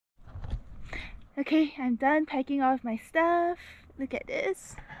Okay, I'm done packing all of my stuff. Look at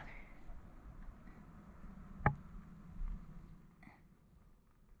this.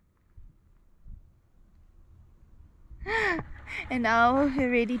 And now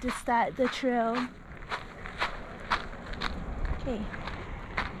we're ready to start the trail. Okay.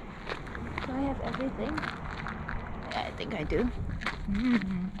 Do I have everything? Yeah, I think I do.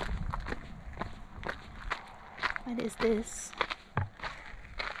 What is this?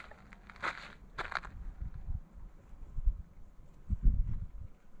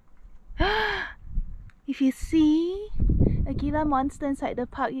 If you see a Gila monster inside the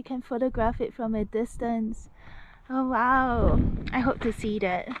park, you can photograph it from a distance. Oh wow! I hope to see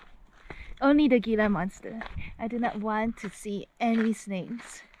that. Only the Gila monster. I do not want to see any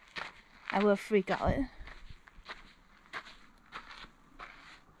snakes. I will freak out.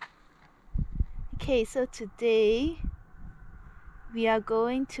 Okay, so today we are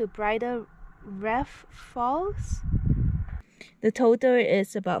going to Bridal Wreath Falls. The total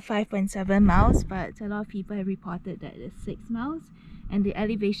is about 5.7 miles, but a lot of people have reported that it's 6 miles, and the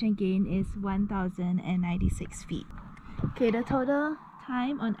elevation gain is 1,096 feet. Okay, the total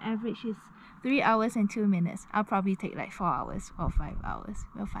time on average is 3 hours and 2 minutes. I'll probably take like 4 hours or 5 hours.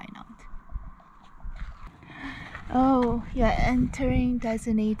 We'll find out. Oh, you're entering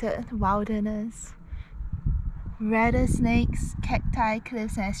designated wilderness. Rattlesnakes, cacti,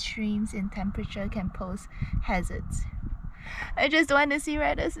 cliffs, and streams in temperature can pose hazards. I just want to see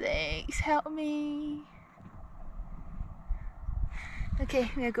rattlesnakes. Help me. Okay,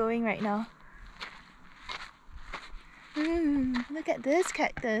 we're going right now. Look at this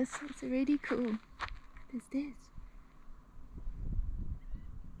cactus. It's really cool. What is this?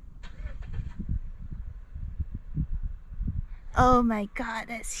 Oh my god,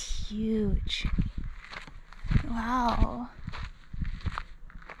 that's huge. Wow.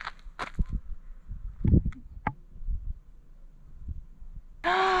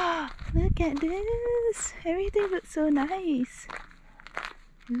 Look at this. Everything looks so nice.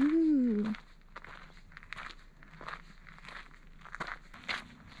 Ooh.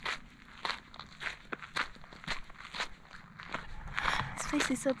 This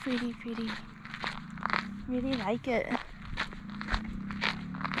place is so pretty. Really like it.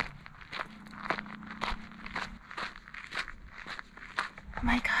 Oh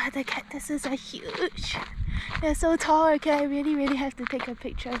my god, the cactuses are huge. They're so tall. Okay, I really have to take a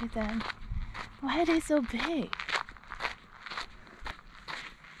picture with them. Why are they so big?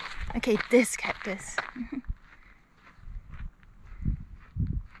 Okay, this cactus.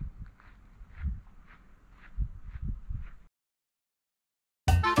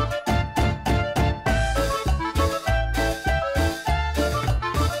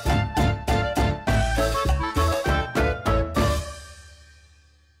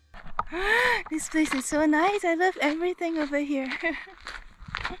 This place is so nice. I love everything over here.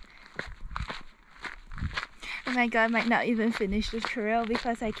 Oh my god, I might not even finish the trail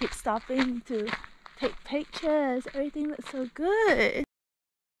because I keep stopping to take pictures. Everything looks so good.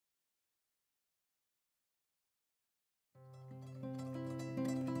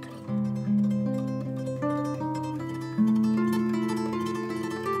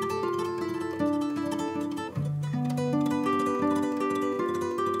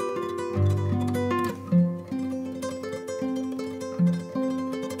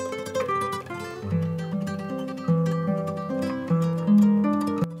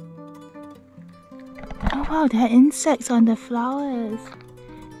 Wow, there are insects on the flowers.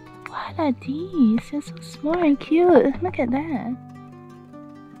 What are these? They're so small and cute. Look at that. I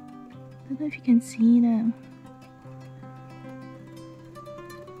don't know if you can see them.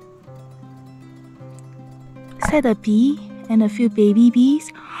 Is that a bee and a few baby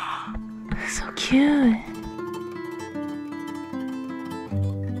bees? So cute.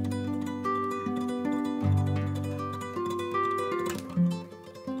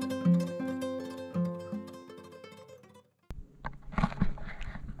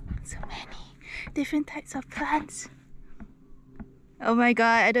 So many different types of plants. Oh my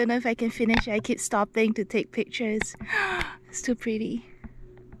god, I don't know if I can finish. I keep stopping to take pictures. It's too pretty.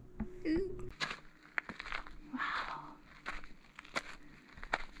 Wow.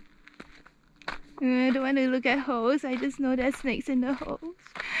 I don't want to look at holes. I just know there's snakes in the holes.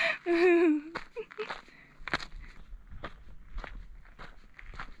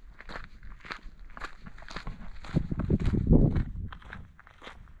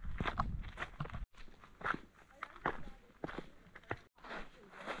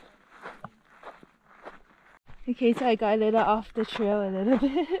 Okay, so I got a little off the trail a little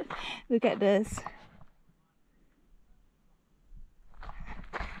bit. Look at this.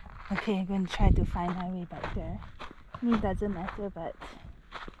 Okay, I'm going to try to find my way back there. I mean, it doesn't matter, but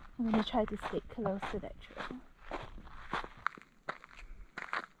I'm going to try to stay close to that trail.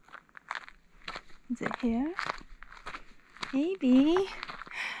 Is it here? Maybe.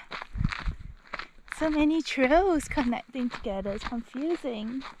 So many trails connecting together, it's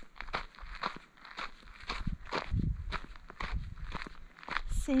confusing.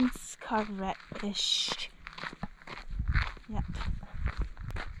 Seems correct-ish. Yep.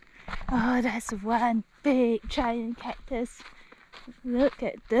 Oh, that's one big giant cactus. Look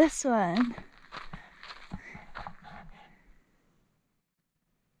at this one.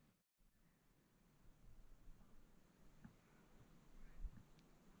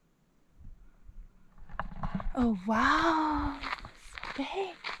 Oh wow, so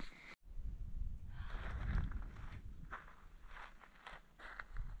big.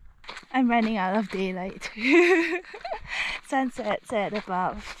 I'm running out of daylight. Sunset's at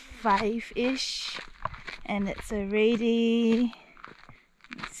about 5-ish and it's already,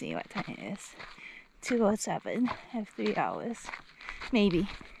 let's see what time it is, 2:07. I have 3 hours. Maybe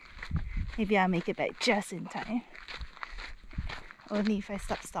I'll make it back just in time. Only if I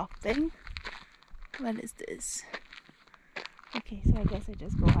stop stopping. What is this? Okay, so I guess I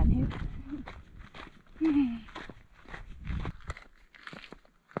just go on here.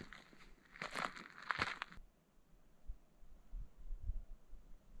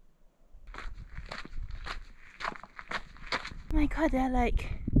 Oh my god, they're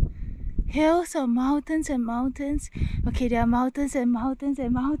like hills or mountains and mountains. Okay, there are mountains and mountains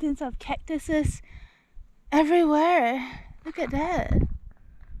and mountains of cactuses everywhere. Look at that.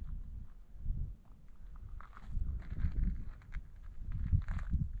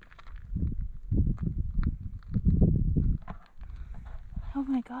 Oh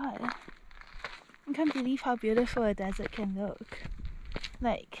my god. I can't believe how beautiful a desert can look.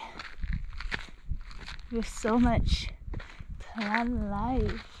 Like, with so much plant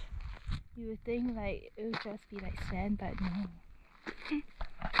life. You would think like it would just be like sand, but no.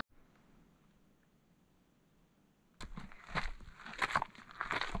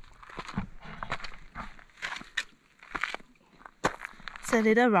 It's a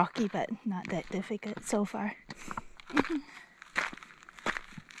little rocky, but not that difficult so far.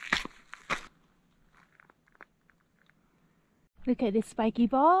 Look at this spiky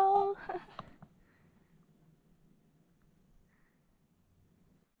ball.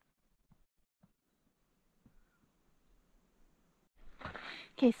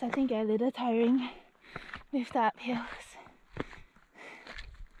 Okay, starting to get a little tiring with the uphills.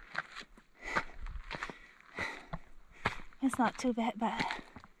 It's not too bad, but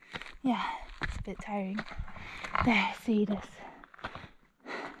yeah, it's a bit tiring. There, see this.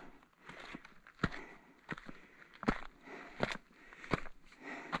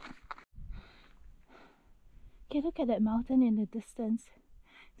 Okay, look at that mountain in the distance.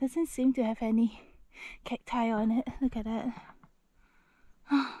 Doesn't seem to have any cacti on it. Look at that.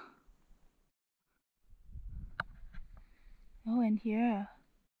 Oh, and here.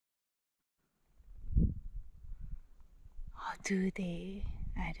 Oh, do they?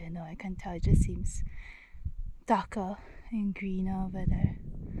 I don't know, I can't tell. It just seems darker and greener over there.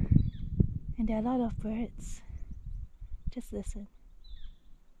 And there are a lot of birds. Just listen.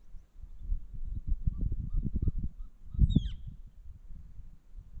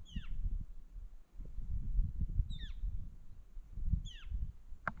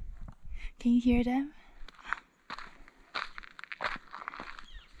 Can you hear them?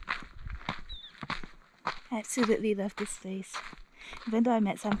 I absolutely love this place. Even though I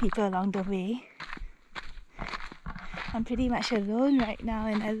met some people along the way, I'm pretty much alone right now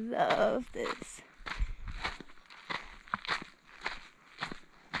and I love this.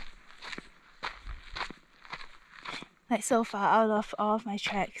 Like so far, out of all of my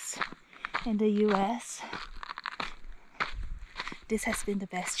treks in the US, this has been the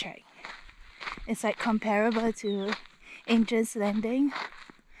best trek. It's like comparable to Angel's Landing.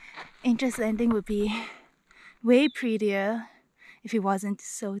 Angel's Landing would be way prettier if it wasn't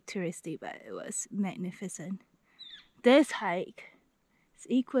so touristy, but it was magnificent. This hike is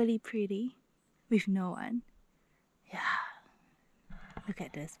equally pretty with no one. Yeah, look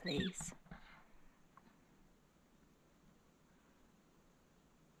at this place.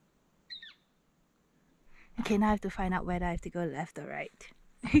 Okay, now I have to find out whether I have to go left or right.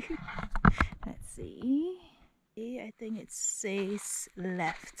 Let's see. I think it says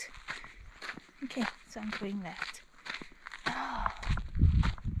left. Okay, so I'm going left. Oh.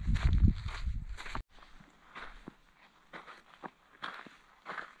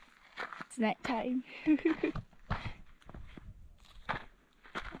 It's night time.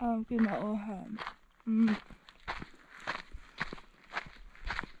 Give my old hand. I'm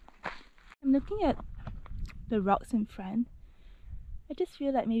looking at the rocks in front. I just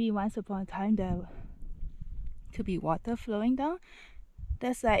feel like maybe once upon a time there could be water flowing down.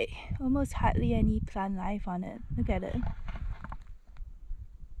 There's like almost hardly any plant life on it. Look at it.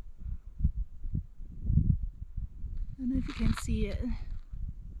 I don't know if you can see it.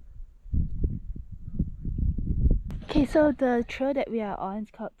 Okay, so the trail that we are on is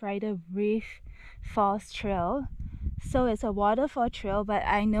called Bridal Wreath Falls Trail. So it's a waterfall trail, but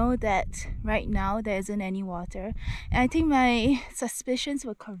I know that right now there isn't any water. And I think my suspicions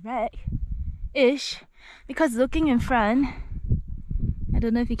were correct-ish, because looking in front, I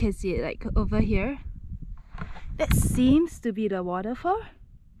don't know if you can see it, like over here, that seems to be the waterfall.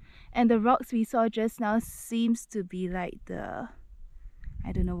 And the rocks we saw just now seems to be like the,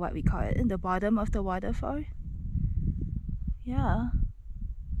 I don't know what we call it, in the bottom of the waterfall. Yeah.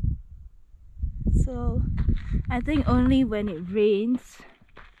 So I think only when it rains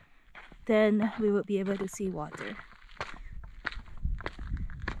then we would be able to see water.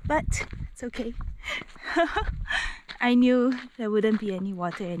 But it's okay. I knew there wouldn't be any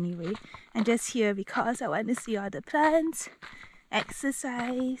water anyway. I'm just here because I want to see all the plants,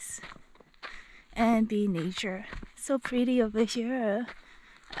 exercise, and be in nature. So pretty over here.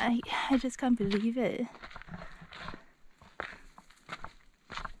 I just can't believe it.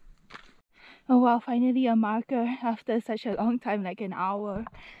 Oh wow, finally a marker after such a long time, like an hour.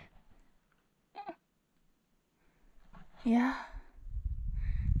 Yeah.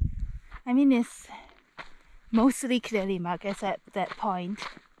 I mean, it's mostly clearly marked except that point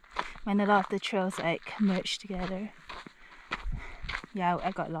when a lot of the trails like merged together. Yeah,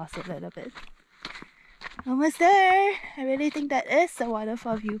 I got lost a little bit. Almost there! I really think that is the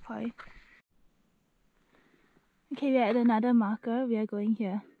waterfall viewpoint. Okay, we're at another marker. We are going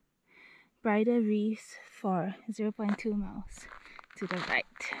here. Bridal Wreath for 0.2 miles to the right.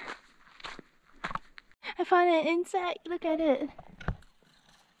 I found an insect! Look at it!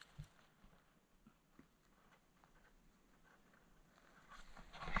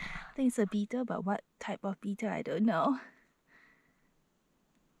 I think it's a beetle, but what type of beetle I don't know.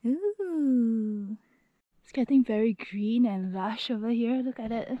 Ooh! It's getting very green and lush over here. Look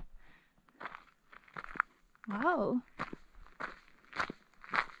at it. Wow!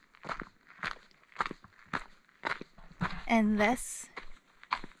 And less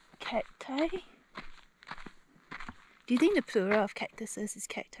cacti. Do you think the plural of cactuses is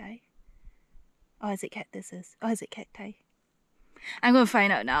cacti? Or is it cactuses? Or is it cacti? I'm gonna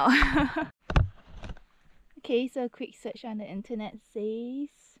find out now. Okay, so a quick search on the internet says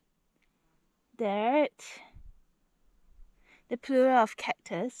that the plural of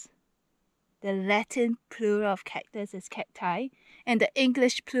cactus, the Latin plural of cactus is cacti, and the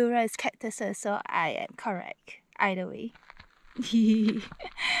English plural is cactuses, so I am correct either way.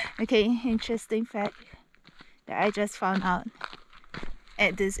 Okay, interesting fact that I just found out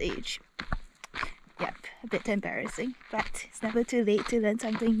at this age. Yep, a bit embarrassing, but it's never too late to learn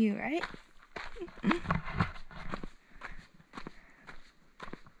something new, right?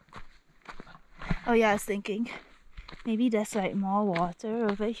 Oh yeah, I was thinking maybe there's like more water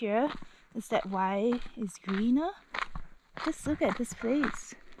over here. Is that why it's greener? Just look at this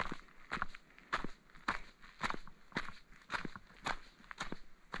place.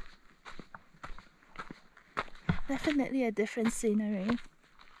 Definitely a different scenery.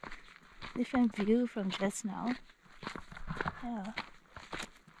 Different view from just now. Yeah.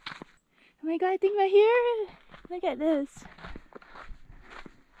 Oh my god, I think we're here! Look at this.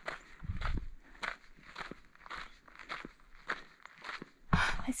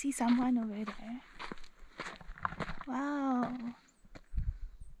 I see someone over there. Wow.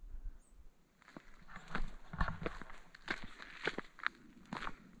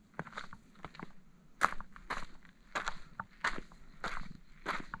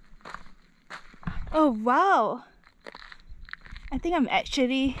 Oh wow! I think I'm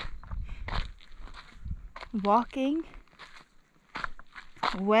actually walking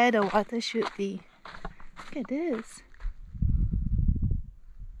where the water should be. Look at this.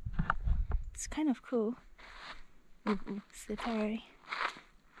 It's kind of cool. Ooh, slippery.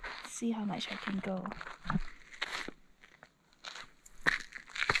 Let's see how much I can go.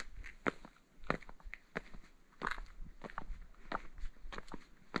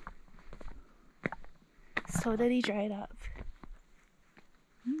 It's totally dried up.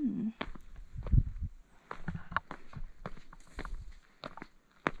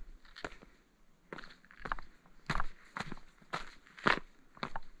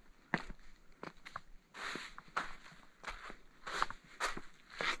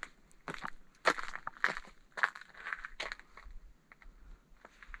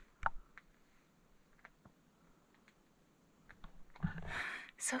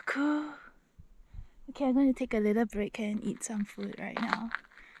 So cool. Okay, I'm going to take a little break and eat some food right now.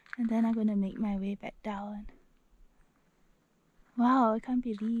 And then I'm going to make my way back down. Wow, I can't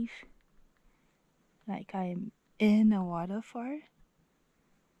believe like I'm in a waterfall.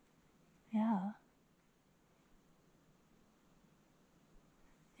 Yeah.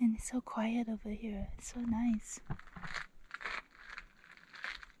 And it's so quiet over here. It's so nice.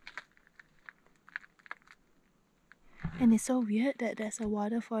 And it's so weird that there's a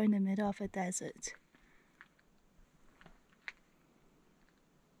waterfall in the middle of a desert.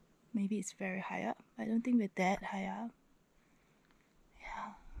 Maybe it's very high up. I don't think we're that high up.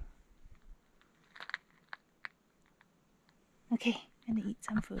 Yeah. Okay, I'm gonna eat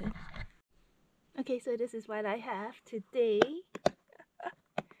some food. Okay, so this is what I have today.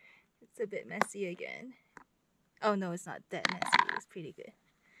 It's a bit messy again. Oh no, it's not that messy. It's pretty good.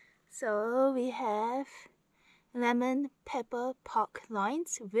 So we have lemon pepper pork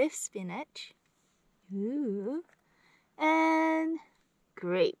loins with spinach. Ooh. And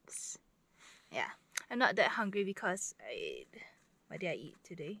grapes. Yeah, I'm not that hungry because I ate... What did I eat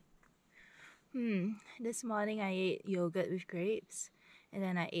today? This morning I ate yogurt with grapes. And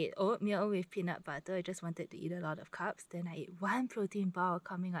then I ate oatmeal with peanut butter. I just wanted to eat a lot of carbs. Then I ate one protein bar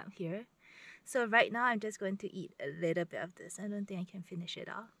coming up here. So right now I'm just going to eat a little bit of this. I don't think I can finish it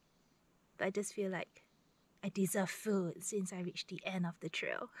all. But I just feel like I deserve food since I reached the end of the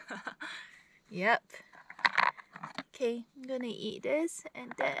trail. Yep. Okay, I'm gonna eat this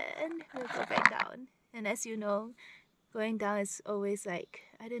and then we'll go back down. And as you know, going down is always like,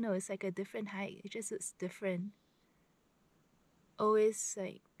 I don't know, it's like a different hike. It just looks different. Always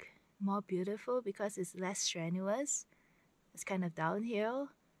like more beautiful because it's less strenuous. It's kind of downhill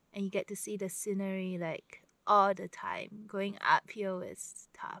and you get to see the scenery like all the time. Going uphill is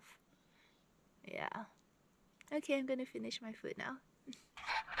tough. Yeah. Okay, I'm gonna finish my food now.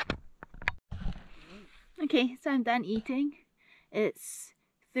 Okay, so I'm done eating. It's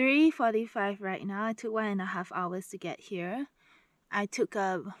 3:45 right now. I took 1.5 hours to get here. I took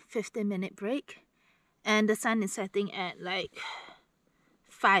a 15-minute break and the sun is setting at like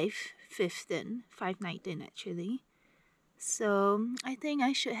 5:15, 5:19 actually. So I think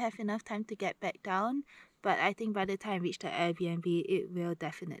I should have enough time to get back down, but I think by the time I reach the Airbnb, it will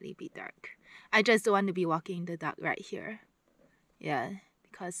definitely be dark. I just don't want to be walking in the dark right here. Yeah,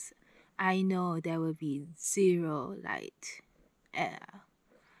 because I know there will be zero light.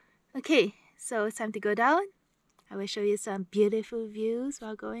 Okay, so it's time to go down. I will show you some beautiful views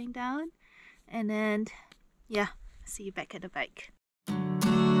while going down. And then, yeah, see you back at the bike.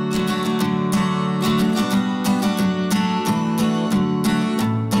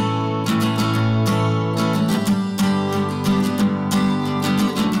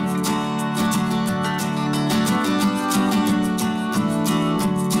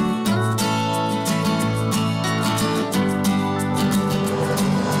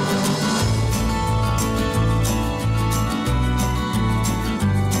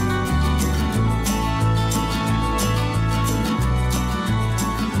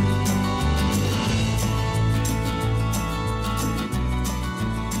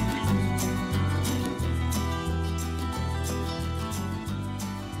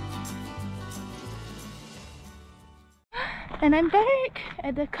 And I'm back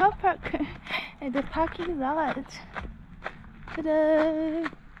at the car park, at the parking lot. Ta-da!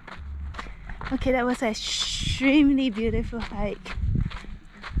 Okay, that was an extremely beautiful hike.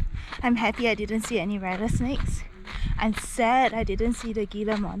 I'm happy I didn't see any rattlesnakes. I'm sad I didn't see the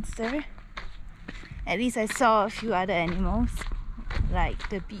Gila monster. At least I saw a few other animals, like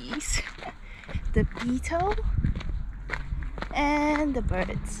the bees, the beetle, and the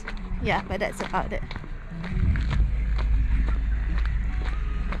birds. Yeah, but that's about it.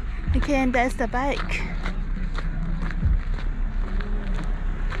 Okay, and there's the bike.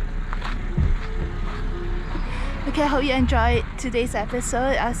 Okay, I hope you enjoyed today's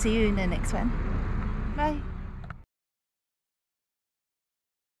episode. I'll see you in the next one. Bye.